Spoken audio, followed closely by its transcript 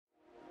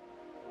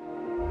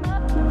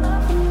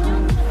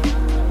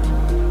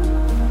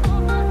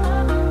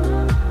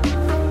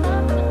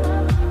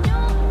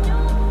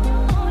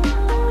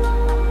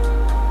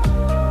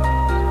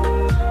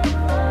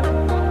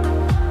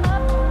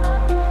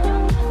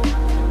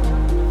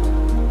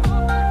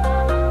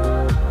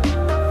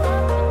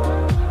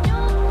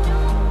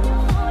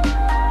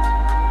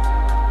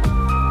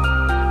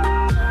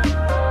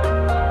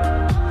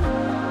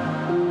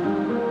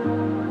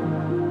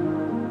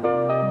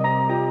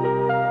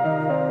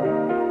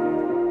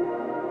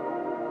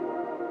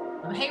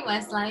Hey,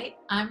 Westlight.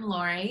 I'm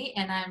Lori,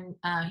 and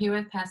I'm here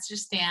with Pastor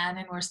Stan,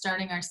 and we're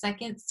starting our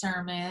second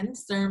sermon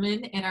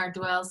in our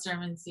Dwell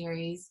sermon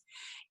series.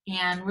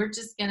 And we're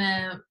just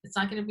it's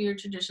not gonna be a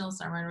traditional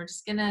sermon. We're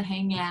just gonna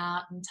hang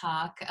out and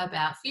talk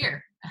about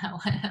fear.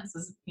 What else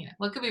is,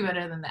 what could be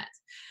better than that?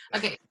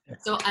 Okay,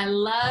 so I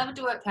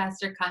loved what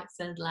Pastor Cox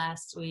said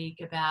last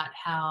week about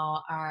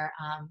how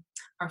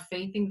our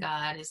faith in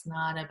God is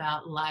not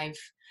about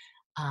life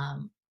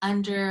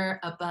under,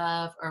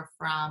 above, or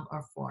from,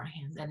 or for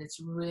him, that it's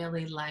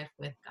really life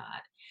with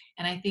God.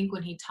 And I think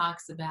when he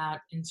talks about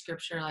in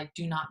scripture, like,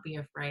 do not be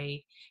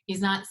afraid,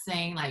 he's not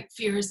saying like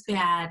fear is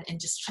bad and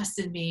just trust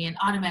in me and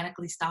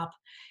automatically stop.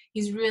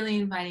 He's really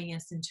inviting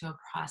us into a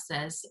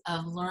process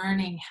of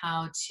learning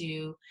how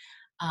to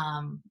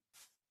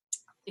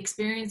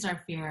experience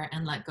our fear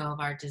and let go of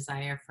our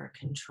desire for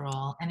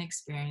control and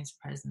experience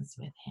presence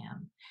with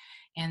him.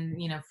 And,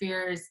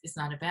 fear is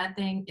not a bad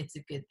thing. It's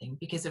a good thing,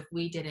 because if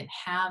we didn't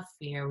have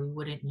fear, we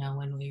wouldn't know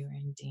when we were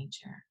in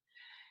danger.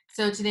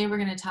 So today we're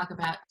going to talk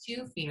about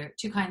two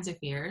kinds of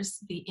fears,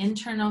 the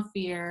internal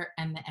fear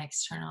and the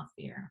external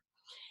fear.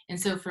 And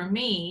so for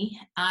me,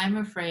 I'm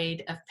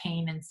afraid of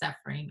pain and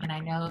suffering. And I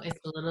know it's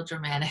a little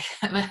dramatic,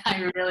 but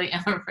I really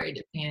am afraid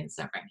of pain and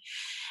suffering.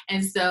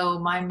 And so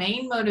my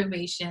main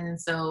motivation,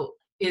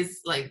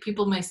 is like,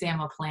 people may say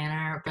I'm a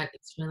planner, but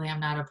it's really, I'm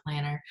not a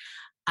planner.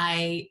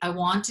 I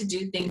want to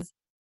do things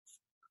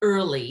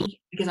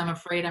early because I'm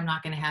afraid I'm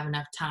not going to have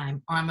enough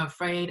time, or I'm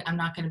afraid I'm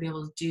not going to be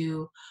able to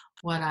do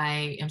what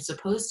I am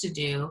supposed to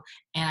do,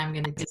 and I'm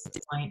going to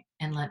disappoint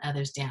and let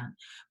others down,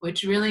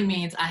 which really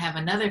means I have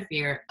another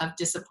fear of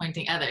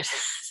disappointing others.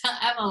 So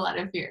I have a lot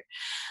of fear.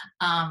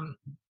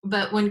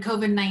 But when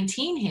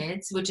COVID-19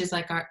 hits, which is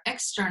like our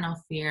external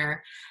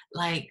fear,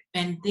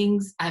 and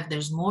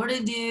there's more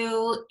to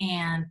do,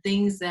 and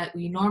things that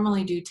we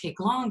normally do take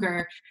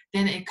longer,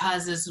 then it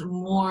causes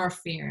more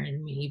fear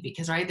in me,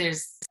 because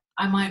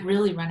I might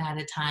really run out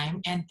of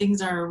time, and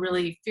things are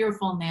really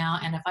fearful now.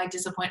 And if I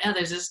disappoint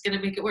others, it's going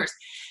to make it worse.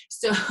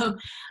 So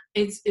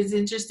it's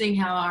interesting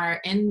how our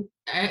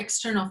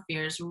external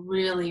fears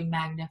really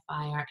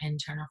magnify our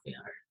internal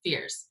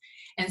fears.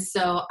 And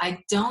so I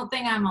don't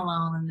think I'm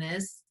alone in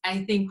this.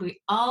 I think we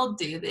all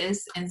do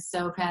this. And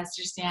so,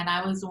 Pastor Stan,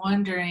 I was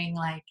wondering,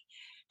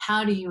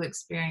 how do you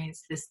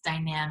experience this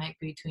dynamic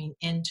between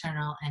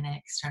internal and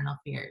external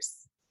fears?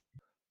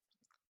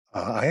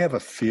 I have a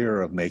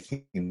fear of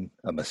making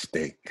a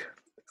mistake,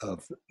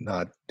 of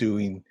not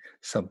doing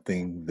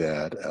something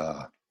that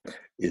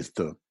is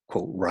the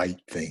quote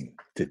right thing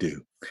to do.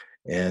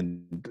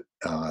 And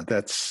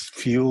that's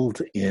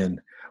fueled in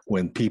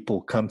when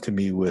people come to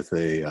me with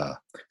a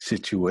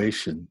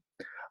situation.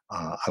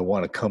 I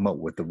want to come up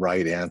with the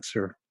right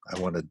answer. I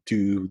want to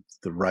do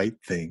the right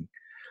thing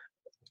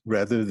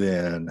rather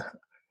than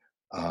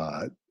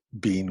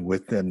being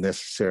with them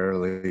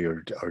necessarily,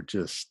 or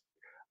just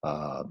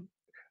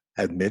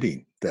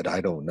admitting that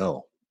I don't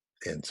know.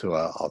 And so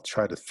I'll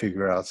try to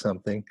figure out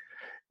something.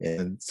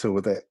 And so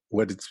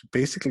what it's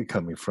basically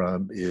coming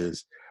from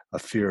is a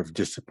fear of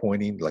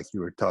disappointing, like you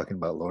were talking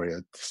about, Lori,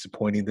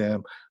 disappointing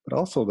them, but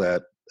also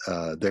that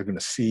they're going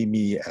to see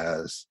me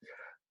as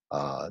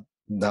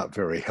not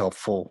very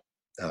helpful.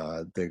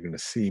 They're going to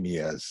see me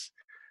as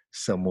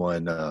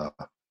someone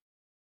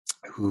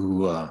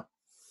who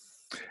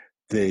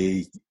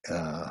they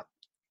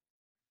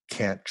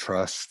can't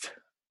trust.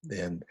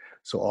 And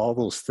so all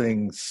those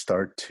things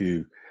start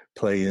to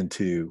play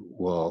into,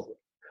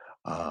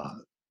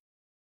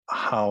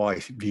 how I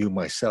view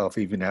myself,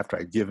 even after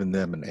I've given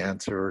them an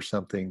answer or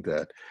something,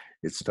 that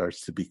it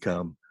starts to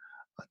become,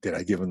 did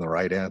I give them the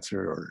right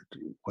answer, or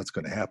what's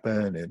going to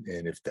happen?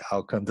 And if the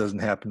outcome doesn't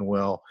happen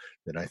well,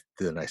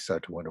 then I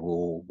start to wonder,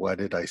 well, why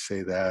did I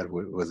say that?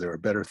 Was there a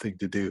better thing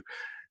to do?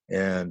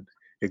 And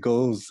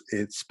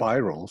it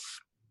spirals,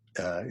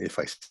 if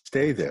I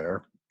stay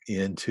there,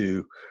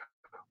 into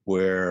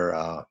where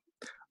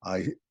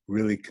I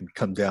really can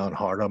come down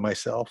hard on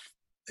myself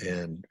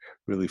and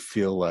really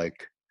feel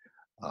like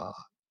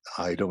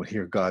I don't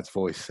hear God's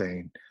voice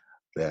saying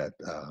that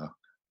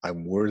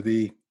I'm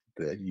worthy,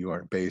 that you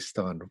aren't based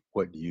on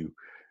what you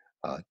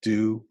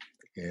do.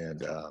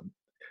 And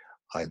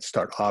I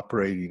start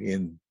operating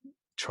in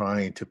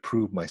trying to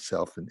prove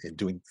myself and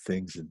doing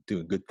things and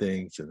doing good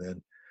things. And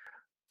then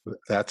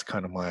that's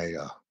kind of my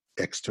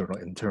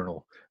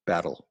internal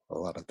battle a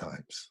lot of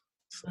times.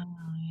 So. Oh,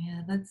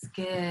 yeah, that's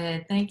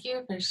good. Thank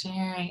you for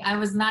sharing. I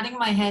was nodding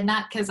my head,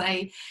 not because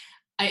I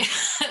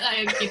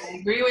I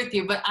agree with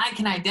you, but I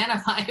can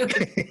identify with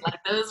you. Like,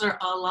 those are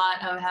a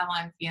lot of how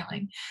I'm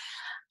feeling.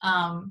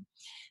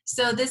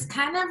 So this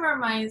kind of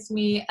reminds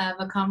me of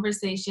a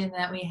conversation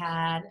that we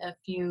had a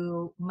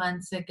few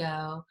months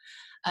ago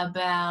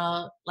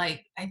about, I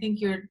think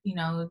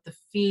the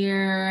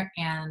fear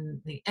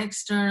and the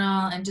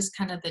external, and just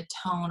kind of the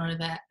tone, or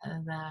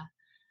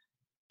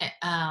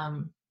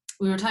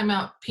we were talking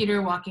about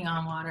Peter walking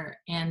on water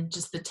and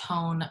just the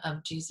tone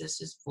of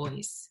Jesus's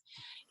voice.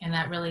 And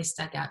that really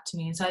stuck out to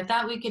me. And so I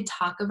thought we could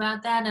talk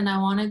about that. And I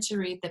wanted to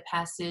read the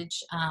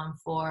passage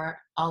for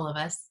all of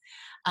us,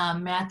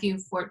 Matthew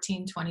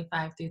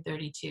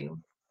 14:25-32.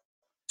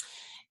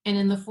 And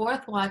in the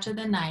fourth watch of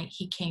the night,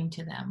 he came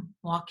to them,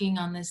 walking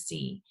on the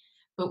sea.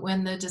 But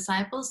when the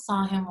disciples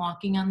saw him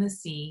walking on the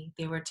sea,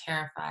 they were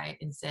terrified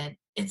and said,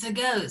 "It's a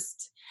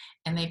ghost."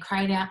 And they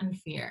cried out in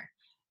fear.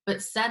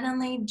 But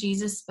suddenly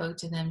Jesus spoke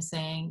to them,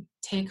 saying,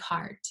 "Take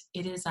heart,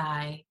 it is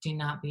I, do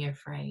not be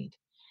afraid."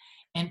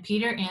 And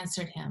Peter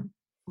answered him,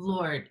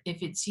 "Lord,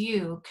 if it's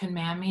you,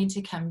 command me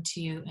to come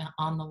to you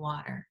on the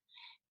water."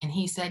 And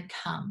he said,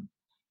 "Come."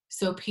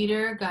 So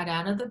Peter got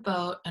out of the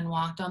boat and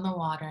walked on the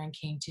water and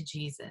came to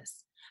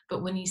Jesus.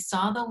 But when he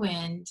saw the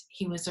wind,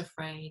 he was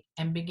afraid,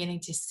 and beginning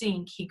to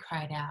sink, he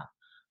cried out,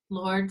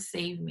 "Lord,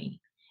 save me."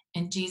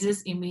 And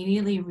Jesus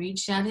immediately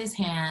reached out his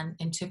hand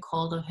and took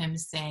hold of him,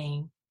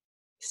 saying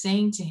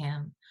to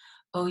him,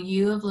 "O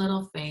you of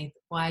little faith,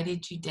 why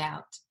did you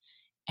doubt?"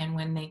 And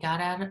when they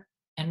got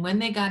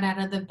out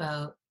of the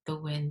boat, the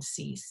wind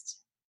ceased.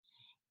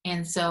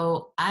 And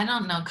so I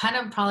don't know, kind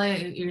of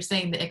probably you're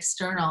saying the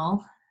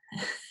external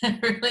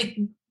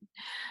really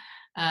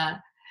uh,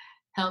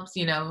 helps,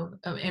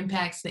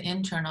 impacts the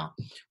internal.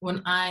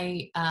 When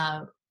I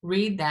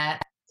read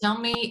that, tell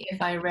me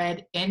if I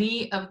read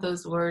any of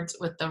those words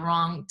with the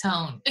wrong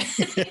tone.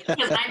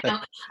 Because I know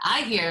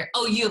I hear,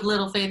 "Oh, you have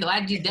little faith, why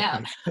did you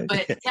doubt?"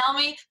 But tell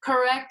me,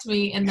 correct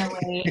me in the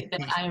way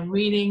that I am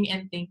reading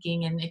and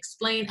thinking, and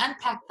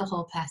unpack the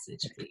whole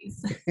passage,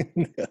 please.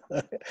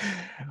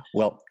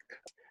 Well,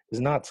 it's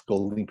not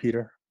scolding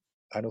Peter.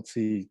 I don't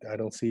see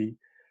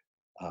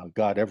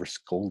God ever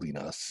scolding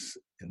us,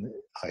 and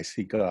I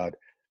see God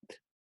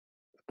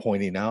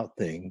pointing out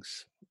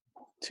things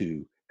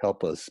to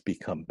help us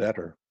become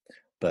better.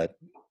 But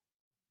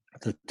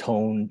the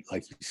tone,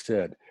 like you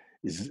said,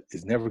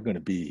 is never going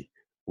to be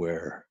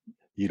where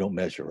you don't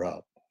measure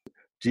up.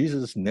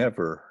 Jesus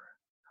never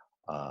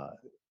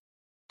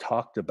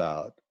talked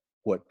about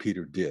what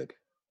Peter did.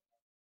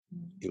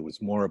 It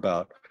was more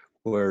about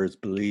where his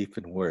belief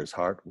and where his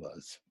heart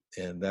was.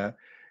 And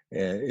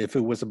if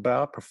it was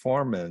about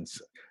performance,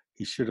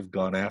 he should have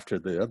gone after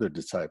the other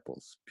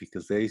disciples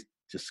because they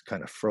just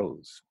kind of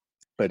froze.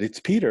 But it's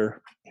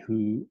Peter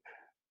who,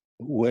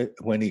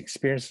 when he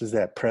experiences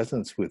that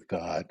presence with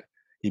God,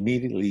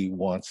 immediately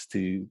wants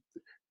to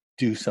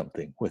do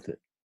something with it.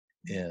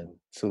 And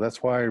so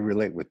that's why I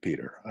relate with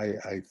Peter.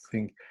 I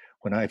think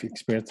when I've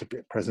experienced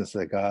the presence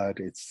of God,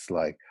 it's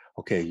like,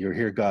 okay, you're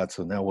here, God.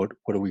 So now what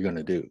are we going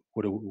to do?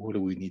 What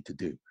do we need to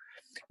do?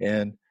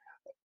 And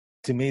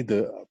to me,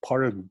 the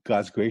part of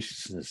God's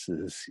graciousness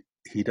is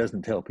he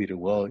doesn't tell Peter,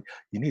 well,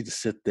 you need to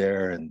sit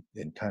there and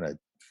kind of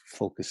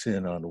focus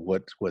in on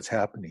what's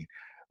happening.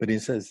 But he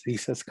says,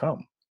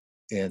 come.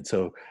 And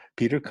so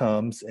Peter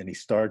comes and he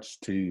starts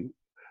to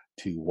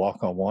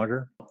walk on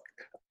water.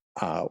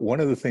 One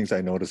of the things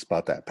I noticed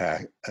about that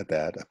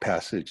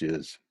passage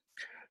is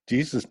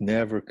Jesus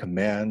never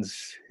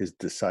commands his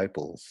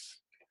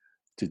disciples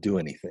to do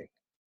anything.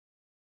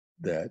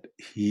 That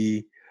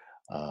he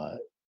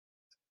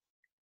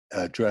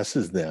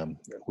addresses them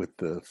with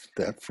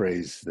that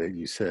phrase that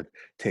you said,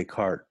 "Take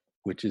heart,"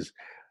 which is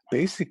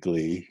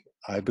basically,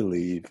 I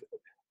believe,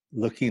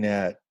 looking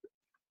at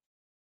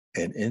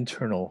an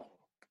internal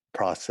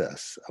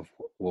process of,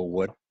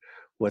 well,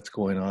 what's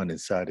going on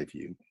inside of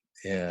you.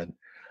 And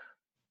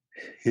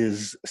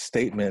his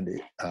statement,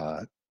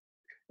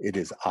 "It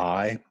is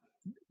I,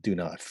 do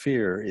not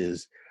fear,"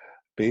 is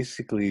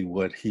basically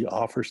what he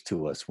offers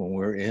to us when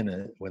we're in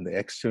it, when the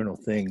external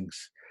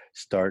things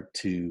start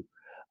to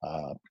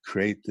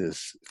create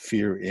this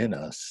fear in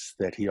us,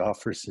 that he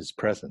offers his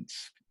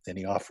presence, and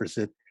he offers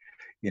it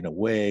in a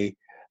way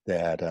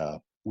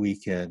that we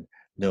can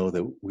know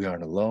that we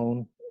aren't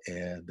alone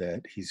and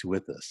that he's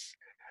with us.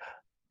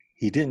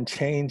 He didn't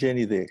change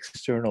any of the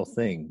external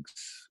things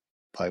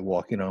by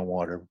walking on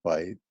water,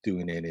 by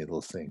doing any of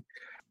those things.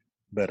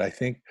 But I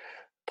think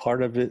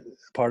part of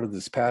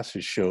this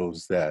passage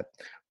shows that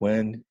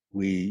when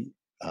we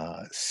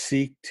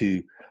seek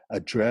to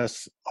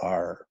address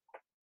our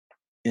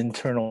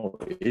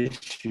internal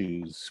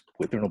issues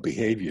with internal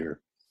behavior,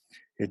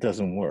 it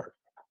doesn't work.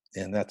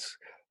 And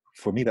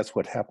for me, that's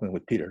what happened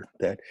with Peter,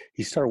 that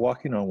he started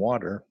walking on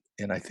water.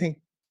 And I think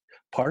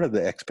part of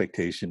the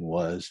expectation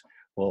was,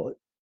 well,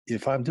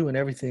 if I'm doing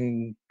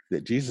everything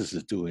that Jesus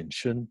is doing,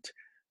 shouldn't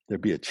there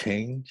be a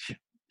change?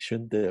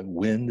 Shouldn't the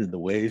wind and the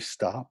waves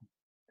stop?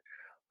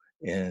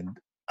 And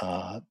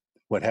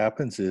what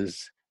happens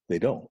is they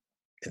don't.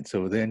 And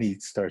so then he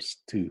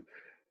starts to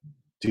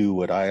do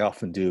what I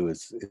often do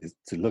is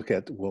to look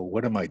at, well,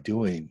 what am I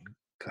doing?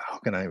 How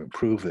can I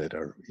improve it?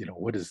 Or,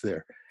 what is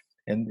there?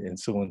 And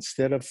so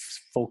instead of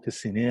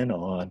focusing in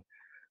on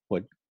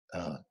what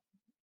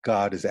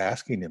God is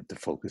asking him to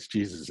focus,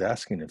 Jesus is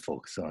asking him to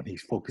focus on, he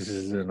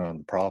focuses in on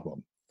the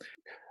problem.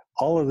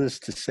 All of this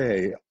to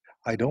say,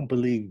 I don't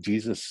believe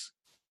Jesus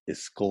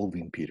is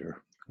scolding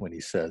Peter when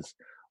he says,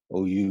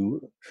 "Oh,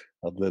 you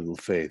of little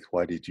faith,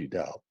 why did you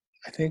doubt?"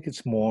 I think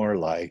it's more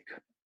like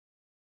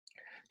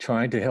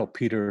trying to help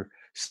Peter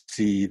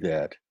see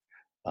that,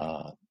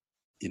 uh,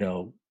 you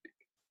know,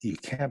 you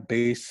can't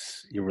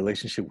base your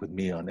relationship with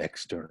me on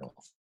external.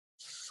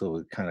 So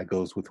it kind of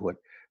goes with what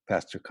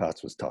Pastor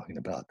Kotz was talking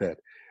about, that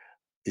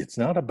it's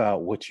not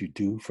about what you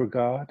do for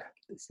God.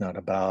 It's not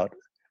about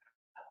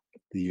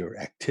your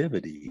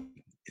activity.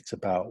 It's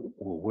about,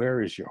 well,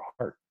 where is your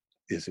heart?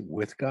 Is it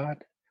with God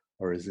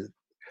or is it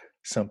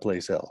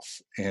someplace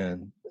else?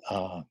 And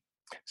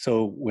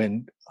so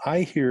when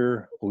I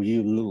hear, oh,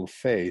 you little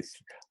faith,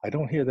 I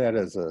don't hear that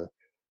as a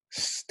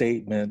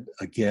statement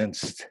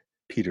against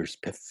Peter's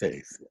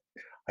faith.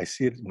 I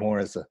see it more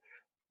as a,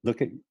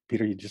 look at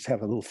Peter, you just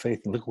have a little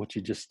faith and look what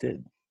you just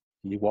did.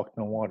 You walked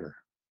on water.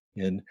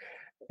 And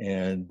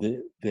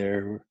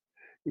there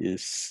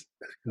is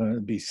going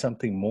to be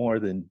something more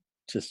than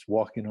just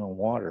walking on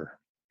water.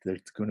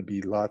 There's going to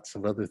be lots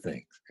of other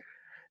things.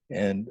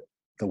 And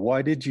the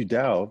why did you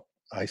doubt,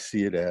 I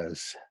see it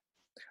as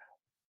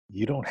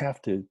you don't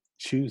have to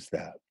choose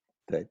that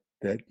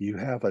you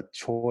have a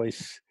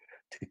choice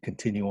to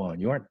continue on.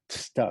 You aren't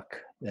stuck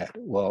at,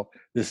 well,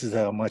 this is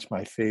how much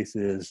my faith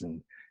is,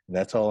 and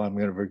that's all I'm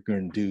ever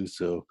going to do.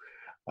 So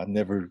I'm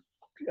never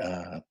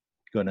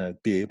going to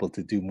be able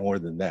to do more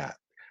than that.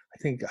 I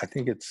think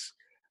it's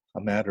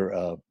a matter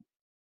of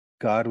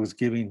God was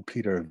giving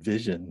Peter a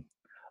vision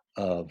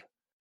of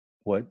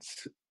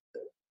what's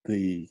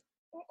the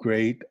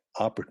great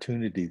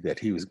opportunity that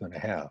he was going to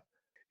have.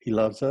 He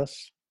loves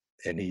us,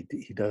 and he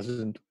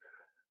doesn't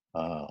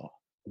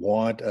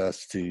want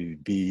us to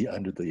be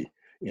under the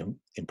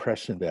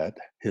impression that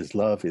his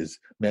love is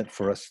meant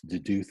for us to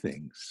do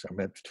things, or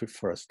meant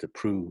for us to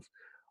prove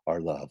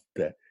our love.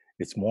 That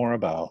it's more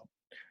about,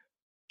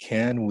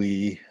 can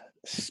we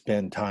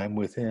spend time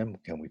with him?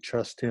 Can we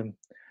trust him?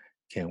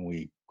 Can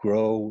we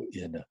grow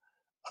in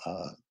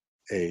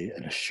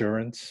an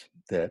assurance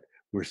that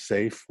we're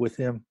safe with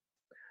him?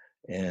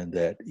 And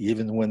that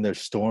even when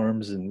there's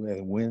storms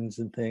and winds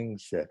and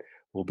things, that,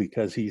 well,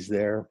 because he's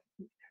there,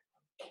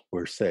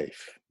 we're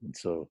safe. And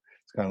so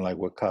it's kind of like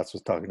what Kotz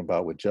was talking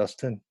about with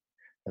Justin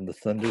and the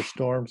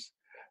thunderstorms.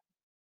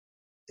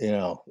 You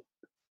know,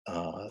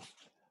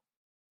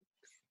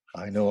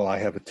 I know I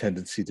have a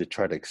tendency to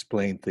try to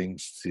explain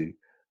things to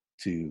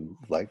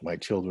like my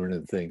children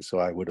and things. So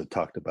I would have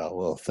talked about,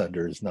 well,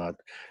 thunder is not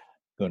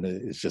going to,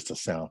 it's just a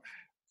sound.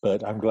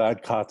 But I'm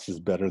glad Kotz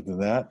is better than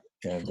that,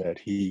 and that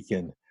he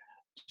can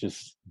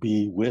just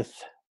be with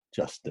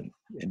Justin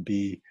and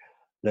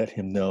let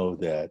him know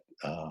that,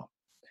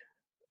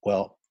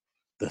 well,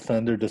 the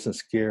thunder doesn't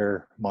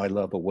scare my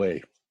love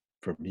away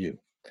from you.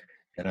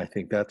 And I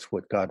think that's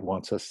what God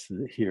wants us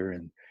to hear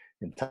in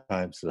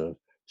times of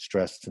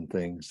stress and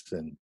things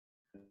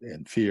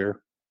and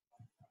fear.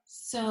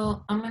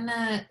 So I'm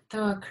gonna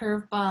throw a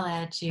curveball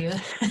at you.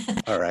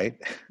 All right.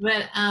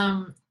 But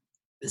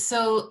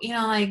so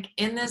like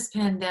in this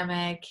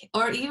pandemic,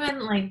 or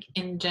even like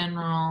in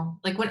general,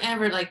 like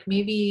whenever, like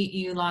maybe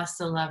you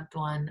lost a loved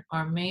one,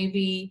 or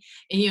maybe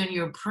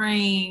you're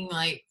praying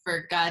like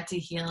for God to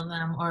heal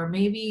them, or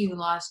maybe you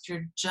lost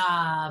your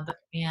job,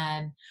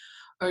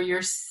 or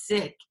you're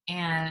sick,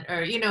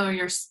 or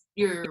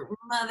your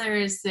mother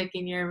is sick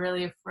and you're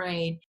really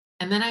afraid.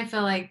 And then I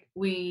feel like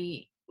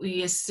we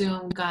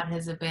assume God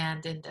has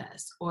abandoned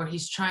us, or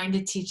he's trying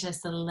to teach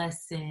us a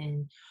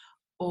lesson,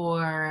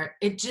 or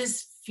it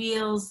just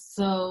feels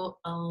so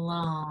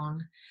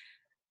alone.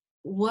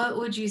 What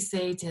would you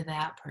say to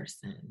that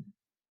person?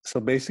 So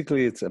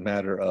basically, it's a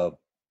matter of,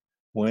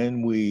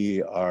 when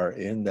we are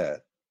in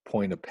that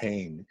point of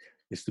pain,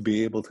 is to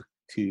be able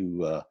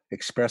to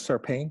express our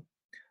pain,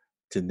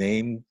 to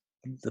name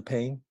the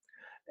pain.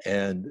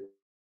 And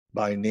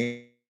by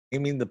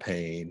naming the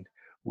pain,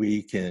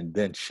 we can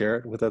then share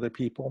it with other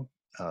people,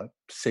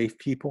 safe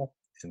people,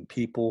 and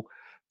people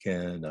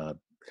can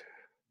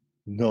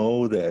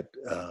know that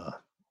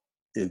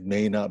it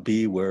may not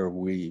be where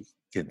we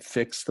can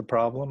fix the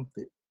problem,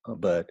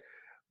 but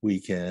we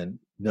can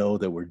know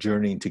that we're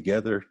journeying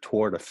together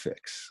toward a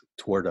fix,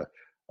 toward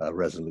a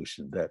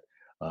resolution.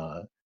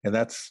 And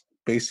that's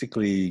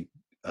basically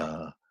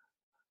the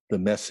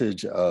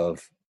message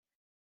of,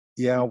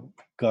 yeah,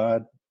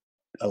 God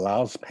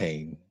allows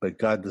pain, but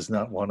God does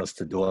not want us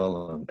to dwell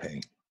on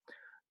pain.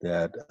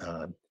 That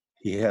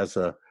he has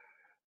a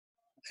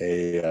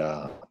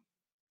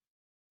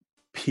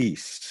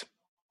peace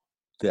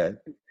that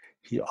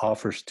he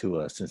offers to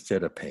us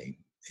instead of pain.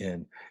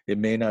 And it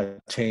may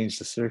not change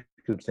the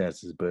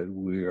circumstances, but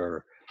we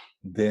are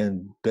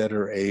then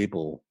better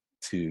able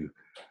to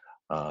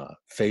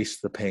face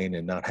the pain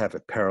and not have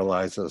it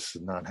paralyze us,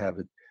 and not have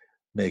it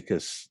make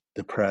us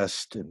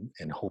depressed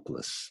and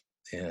hopeless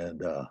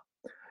and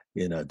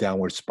in a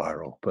downward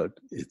spiral, but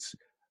it's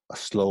a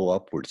slow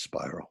upward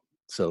spiral.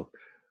 So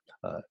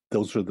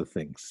those are the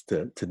things,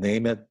 to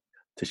name it,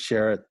 to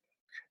share it,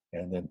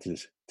 and then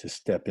to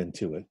step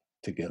into it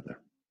together.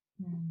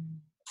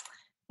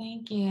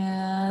 Thank you.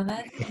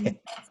 That's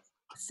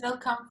so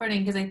comforting,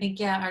 because I think,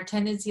 our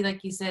tendency,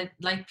 like you said,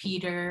 like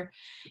Peter,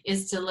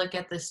 is to look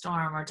at the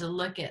storm, or to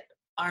look at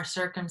our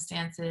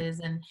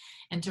circumstances,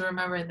 and to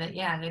remember that,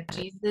 that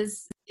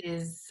Jesus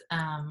is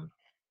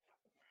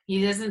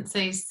He doesn't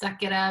say,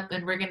 suck it up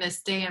and we're going to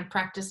stay and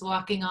practice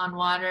walking on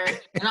water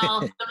and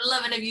all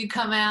 11 of you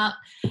come out,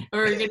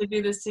 or we're going to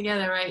do this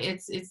together, right?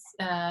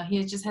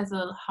 He just has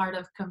a heart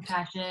of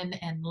compassion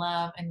and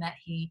love, and that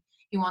he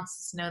wants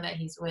us to know that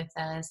he's with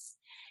us.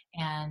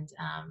 And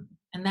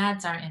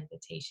that's our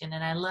invitation.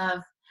 And I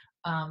love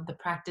the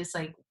practice,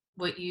 like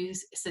what you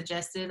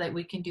suggested, like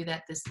we can do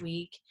that this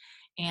week.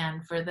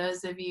 And for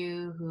those of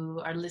you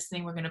who are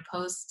listening, we're going to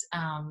post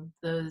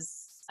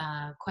those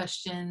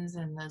questions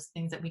and those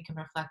things that we can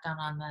reflect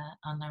on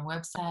our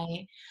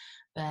website.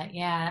 But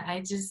yeah,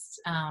 I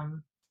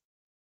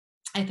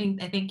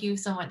thank you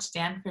so much,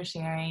 Dan, for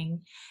sharing.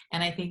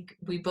 And I think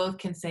we both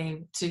can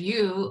say to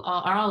you,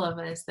 all of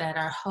us, that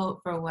our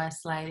hope for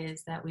Westlight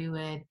is that we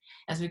would,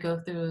 as we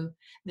go through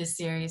this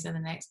series in the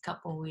next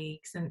couple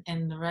weeks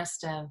and the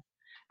rest of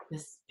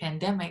this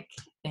pandemic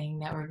thing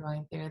that we're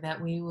going through, that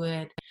we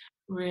would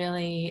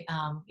really,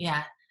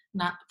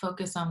 not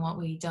focus on what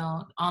we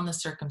don't, on the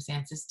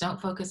circumstances.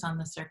 Don't focus on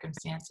the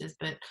circumstances,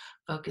 but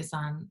focus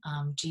on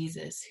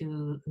Jesus,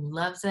 who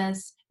loves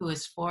us, who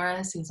is for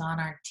us, who's on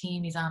our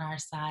team, he's on our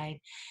side,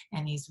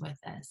 and he's with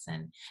us.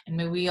 And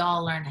may we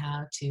all learn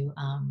how to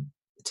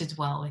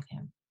dwell with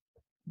him.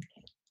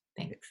 Okay,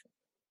 thanks.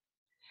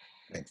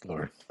 Thanks,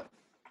 Lord.